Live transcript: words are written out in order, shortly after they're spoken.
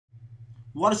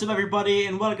What is up, everybody,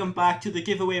 and welcome back to the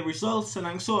giveaway results. And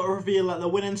I'm sort of reveal that the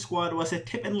winning squad was a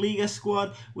Tippeliga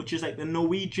squad, which is like the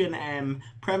Norwegian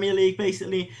Premier League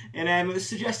basically. And it was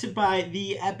suggested by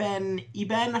the Eben,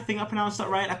 I think I pronounced that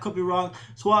right, I could be wrong.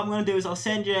 So what I'm going to do is I'll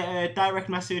send you a direct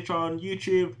message on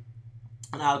YouTube,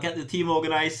 and I'll get the team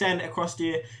organised, send it across to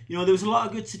you. You know, there was a lot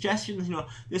of good suggestions. You know,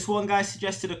 this one guy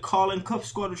suggested a Carling Cup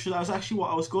squad, which was actually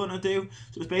what I was going to do.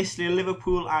 So it was basically a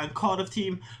Liverpool and Cardiff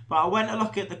team. But I went to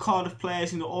look at the Cardiff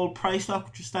players, all priced up,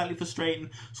 which was slightly frustrating.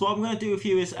 So what I'm going to do with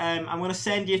you is I'm going to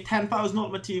send you 10,000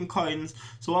 Ultimate Team coins.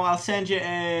 So I'll send you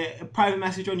a private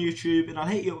message on YouTube, and I'll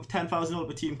hit you up with 10,000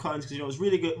 Ultimate Team coins because, it was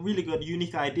really good,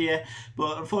 unique idea.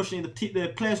 But unfortunately, the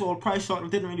players were all price locked. I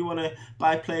didn't really want to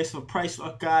buy players for a price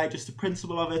lock guy, just the principle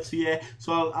of it. So yeah,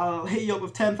 so I'll hit you up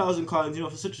with 10,000 coins,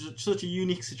 for such a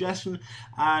unique suggestion.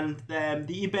 And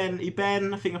the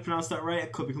Eben, I think I pronounced that right, I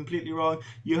could be completely wrong.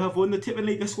 You have won the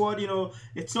Tippeliga squad.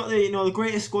 It's not the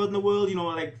greatest squad in the world,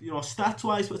 stats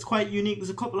wise, but it's quite unique.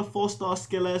 There's a couple of 4-star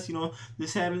skillers.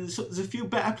 There's a few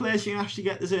better players you can actually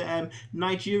get. There's a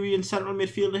Nigerian central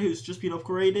midfielder who's just been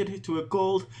upgraded to a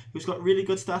gold, who's got really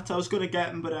good stats. I was going to get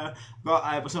him, but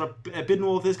I was on a bidding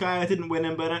war with this guy. I didn't win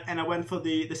him, but I went for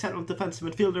the central defensive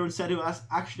midfielder instead, who has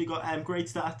actually got great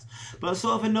stats. But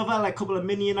sort of another couple of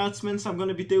mini announcements. I'm going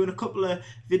to be doing a couple of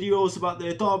videos about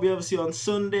the derby, obviously, on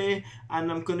Sunday,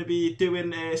 and I'm going to be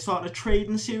doing starting a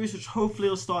trading series, which hopefully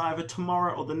will start either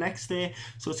tomorrow or the next day.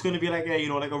 So it's going to be like a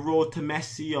road to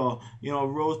Messi, or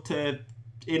road to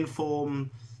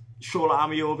inform Shola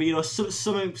Amiobi,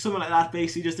 something like that,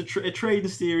 basically. Just a trading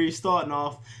series starting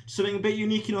off, something a bit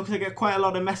unique, because I get quite a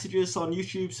lot of messages on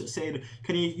YouTube saying,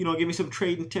 can you, give me some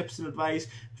trading tips and advice.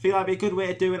 I feel that'd be a good way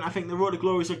to do it. I think the Road to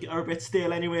Glories are a bit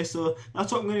stale anyway, so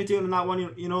that's what I'm going to do on that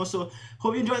one, so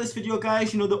hope you enjoyed this video,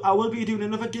 guys. I will be doing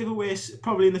another giveaways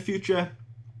probably in the future,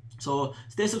 so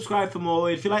stay subscribed for more.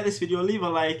 If you like this video, leave a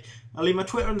like. I'll leave my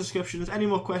Twitter in the description. If there's any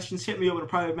more questions, hit me up with a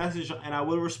private message and I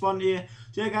will respond to you.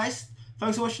 So yeah, guys,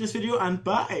 thanks for watching this video, and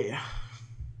bye.